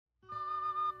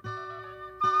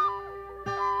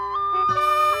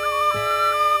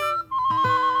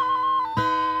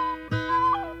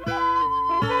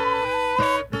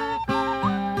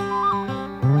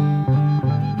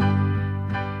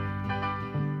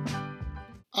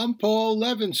I'm Paul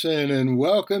Levinson, and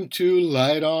welcome to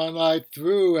Light On Light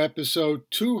Through, episode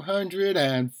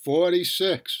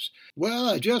 246. Well,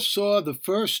 I just saw the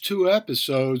first two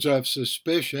episodes of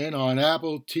Suspicion on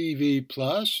Apple TV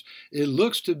Plus. It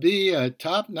looks to be a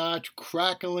top-notch,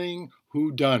 crackling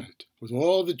whodunit with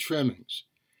all the trimmings.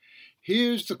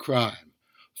 Here's the crime.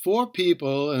 Four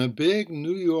people in a big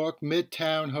New York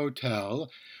Midtown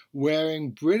hotel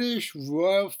wearing British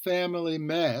royal family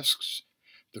masks,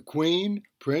 the Queen,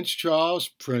 Prince Charles,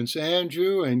 Prince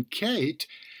Andrew, and Kate,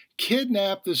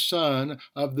 kidnapped the son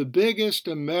of the biggest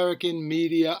American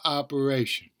media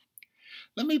operation.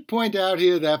 Let me point out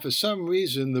here that for some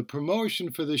reason the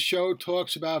promotion for the show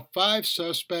talks about five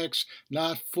suspects,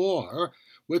 not four.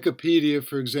 Wikipedia,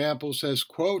 for example, says,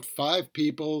 quote, 5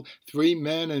 people, 3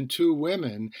 men and 2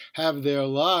 women, have their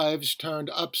lives turned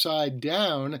upside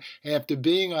down after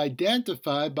being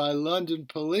identified by London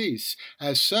police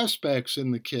as suspects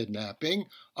in the kidnapping,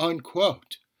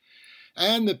 unquote.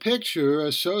 And the picture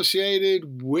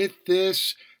associated with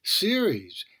this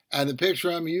series, and the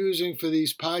picture I'm using for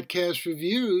these podcast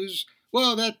reviews,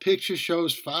 well, that picture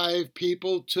shows 5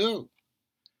 people too.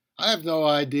 I have no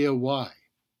idea why.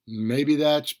 Maybe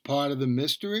that's part of the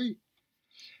mystery?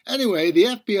 Anyway, the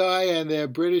FBI and their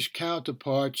British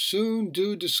counterparts soon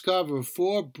do discover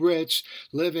 4 Brits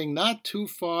living not too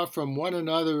far from one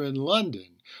another in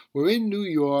London were in New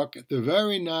York the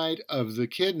very night of the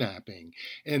kidnapping,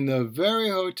 in the very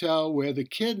hotel where the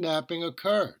kidnapping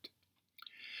occurred.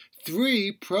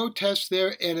 3 protest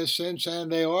their innocence, and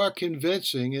they are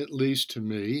convincing, at least to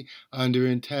me, under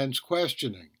intense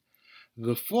questioning.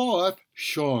 The 4th,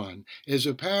 Sean, is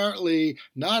apparently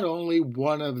not only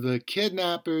one of the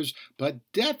kidnappers, but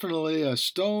definitely a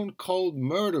stone-cold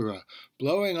murderer,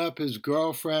 blowing up his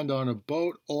girlfriend on a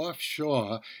boat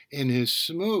offshore in his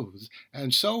smooth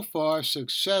and so far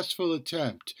successful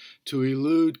attempt to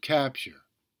elude capture.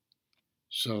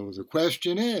 So the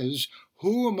question is,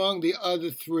 who among the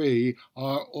other 3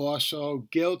 are also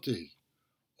guilty?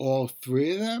 All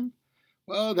 3 of them?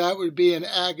 Well, that would be an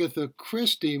Agatha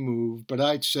Christie move, but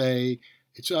I'd say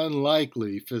it's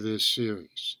unlikely for this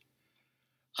series.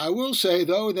 I will say,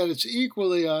 though, that it's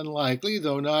equally unlikely,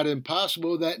 though not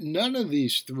impossible, that none of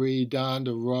these 3 donned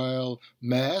a royal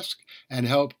mask and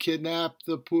helped kidnap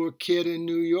the poor kid in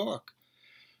New York.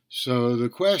 So the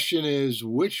question is,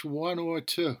 which one or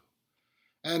 2?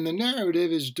 And the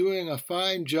narrative is doing a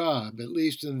fine job, at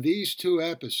least in these 2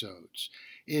 episodes,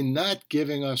 in not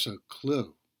giving us a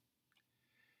clue.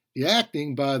 The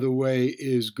acting, by the way,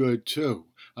 is good too.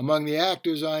 Among the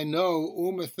actors I know,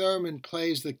 Uma Thurman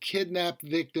plays the kidnapped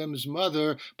victim's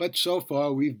mother, but so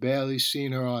far we've barely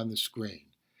seen her on the screen.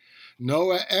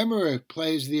 Noah Emmerich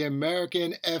plays the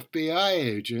American FBI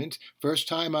agent, first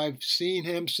time I've seen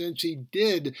him since he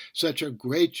did such a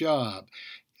great job,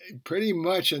 pretty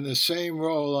much in the same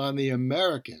role on The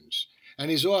Americans,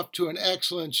 and he's off to an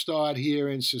excellent start here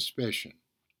in Suspicion.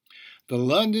 The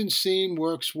London scene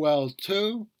works well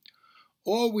too.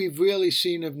 All we've really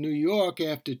seen of New York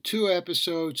after 2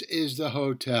 episodes is the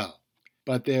hotel.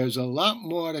 But there's a lot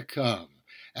more to come,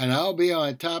 and I'll be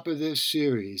on top of this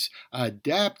series,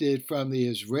 adapted from the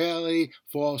Israeli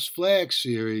False Flag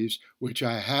series, which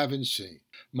I haven't seen.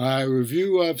 My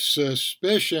review of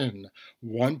Suspicion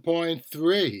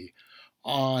 1.3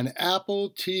 on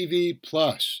Apple TV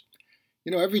Plus.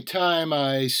 Every time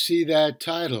I see that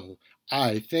title,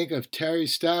 I think of Terry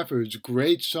Stafford's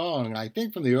great song, I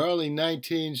think from the early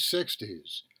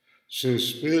 1960s.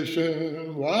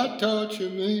 Suspicion, what torture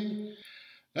me?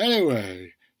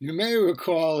 Anyway, you may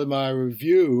recall in my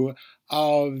review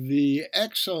of the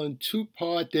excellent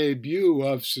 2-part debut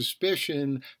of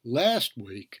Suspicion last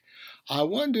week, I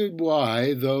wondered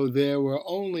why, though there were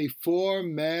only 4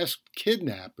 masked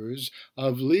kidnappers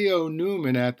of Leo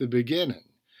Newman at the beginning,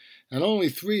 and only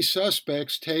 3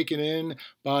 suspects taken in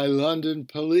by London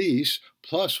police,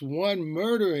 plus 1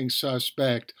 murdering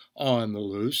suspect on the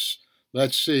loose.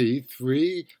 Let's see,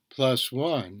 3 plus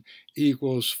 1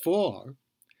 equals 4.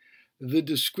 The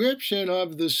description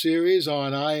of the series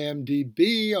on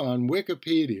IMDb, on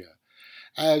Wikipedia,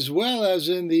 as well as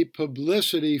in the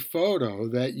publicity photo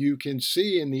that you can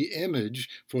see in the image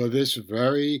for this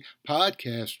very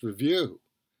podcast review.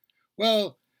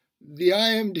 Well, the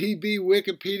IMDb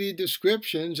Wikipedia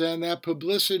descriptions and that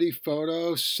publicity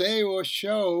photo say or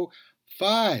show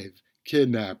 5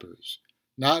 kidnappers,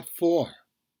 not 4.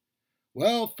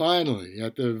 Well, finally,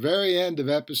 at the very end of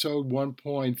episode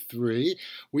 1.3,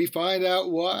 we find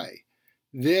out why.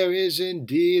 There is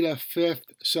indeed a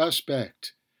 5th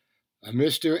suspect, a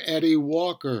Mr. Eddie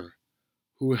Walker,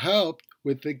 who helped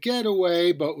with the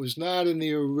getaway but was not in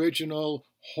the original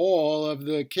hall of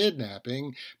the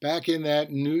kidnapping back in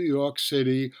that New York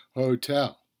City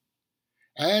hotel.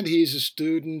 And he's a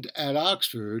student at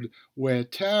Oxford, where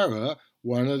Tara,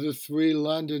 one of the 3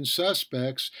 London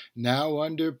suspects now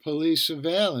under police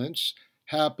surveillance,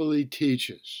 happily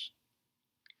teaches.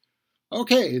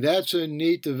 Okay, that's a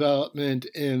neat development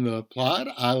in the plot.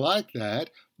 I like that.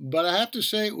 But I have to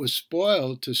say it was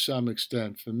spoiled to some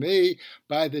extent for me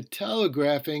by the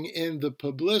telegraphing in the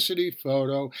publicity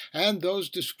photo and those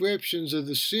descriptions of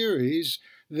the series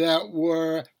that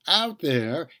were out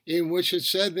there in which it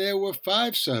said there were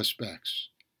 5 suspects,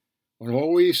 when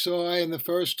all we saw in the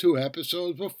first 2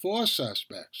 episodes were 4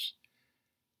 suspects.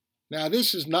 Now,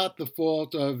 this is not the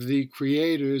fault of the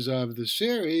creators of the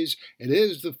series. It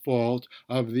is the fault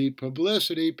of the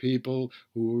publicity people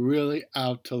who were really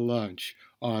out to lunch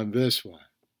on this one.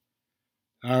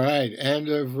 All right, end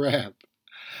of rep.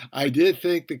 I did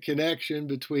think the connection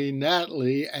between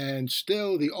Natalie and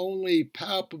still the only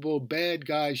palpable bad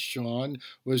guy, Sean,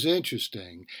 was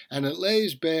interesting, and it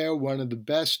lays bare one of the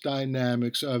best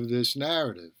dynamics of this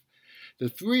narrative. The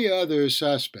 3 other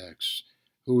suspects,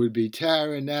 who would be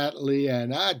Tara, Natalie,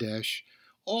 and Adesh,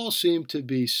 all seem to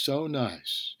be so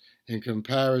nice in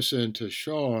comparison to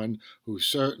Sean, who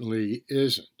certainly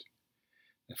isn't.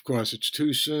 Of course, it's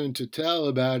too soon to tell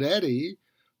about Eddie,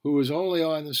 who was only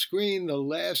on the screen the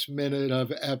last minute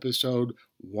of episode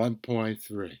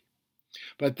 1.3.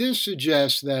 But this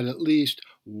suggests that at least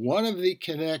one of the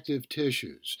connective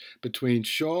tissues between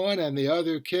Sean and the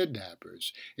other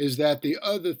kidnappers is that the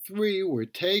other 3 were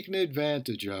taken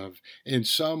advantage of in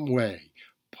some way,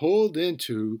 pulled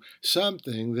into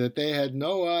something that they had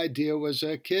no idea was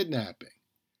a kidnapping.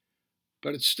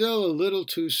 But it's still a little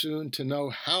too soon to know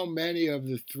how many of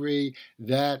the 3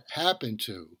 that happened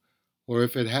to, or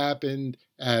if it happened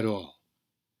at all.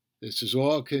 This is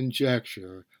all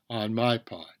conjecture on my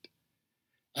part.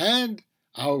 And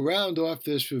I'll round off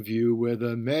this review with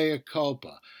a mea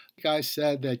culpa. I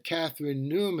said that Catherine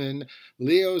Newman,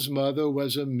 Leo's mother,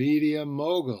 was a media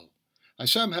mogul. I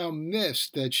somehow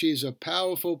missed that she's a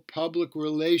powerful public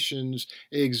relations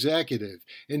executive,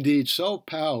 indeed so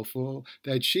powerful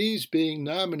that she's being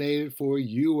nominated for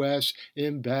U.S.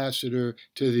 Ambassador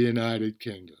to the United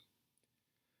Kingdom.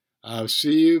 I'll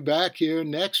see you back here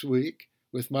next week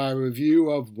with my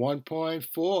review of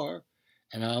 1.4,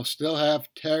 and I'll still have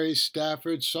Terry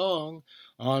Stafford's song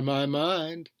on my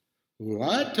mind.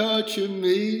 Why torture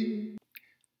me?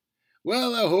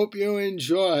 Well, I hope you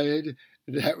enjoyed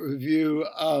that review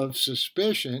of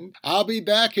Suspicion. I'll be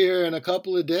back here in a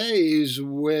couple of days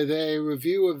with a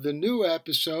review of the new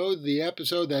episode, the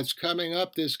episode that's coming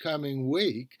up this coming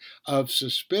week of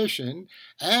Suspicion,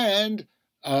 and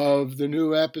of the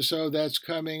new episode that's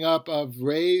coming up of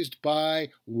Raised by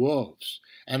Wolves.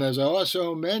 And as I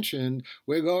also mentioned,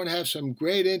 we're going to have some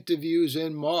great interviews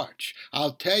in March.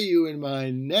 I'll tell you in my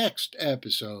next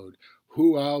episode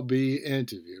who I'll be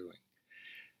interviewing.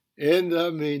 In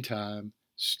the meantime,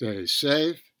 stay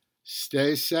safe,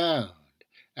 stay sound,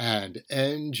 and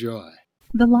enjoy.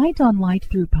 The Light on Light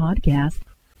Through podcast.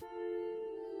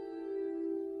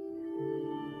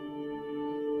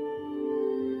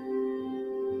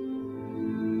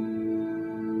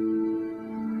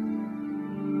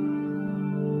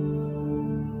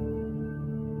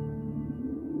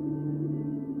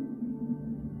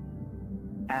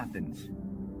 Athens,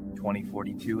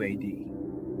 2042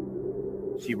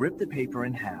 AD. She ripped the paper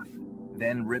in half,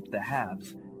 then ripped the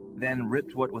halves, then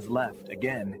ripped what was left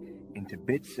again into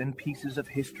bits and pieces of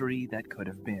history that could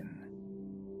have been.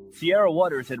 Sierra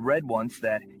Waters had read once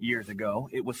that, years ago,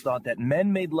 it was thought that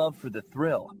men made love for the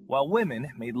thrill, while women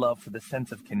made love for the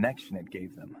sense of connection it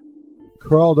gave them.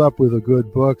 Curled Up with a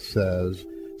Good Book says,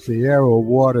 Sierra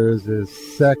Waters is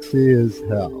sexy as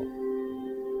hell.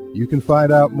 You can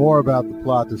find out more about The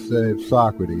Plot to Save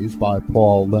Socrates by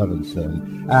Paul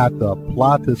Levinson at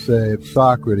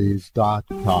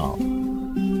theplottoSaveSocrates.com.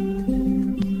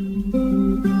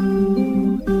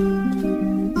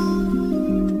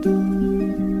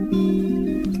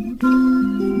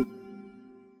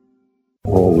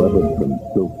 Paul Levinson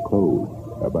Silk Code,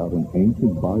 about an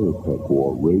ancient biotech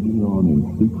war raging on in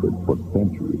secret for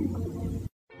centuries.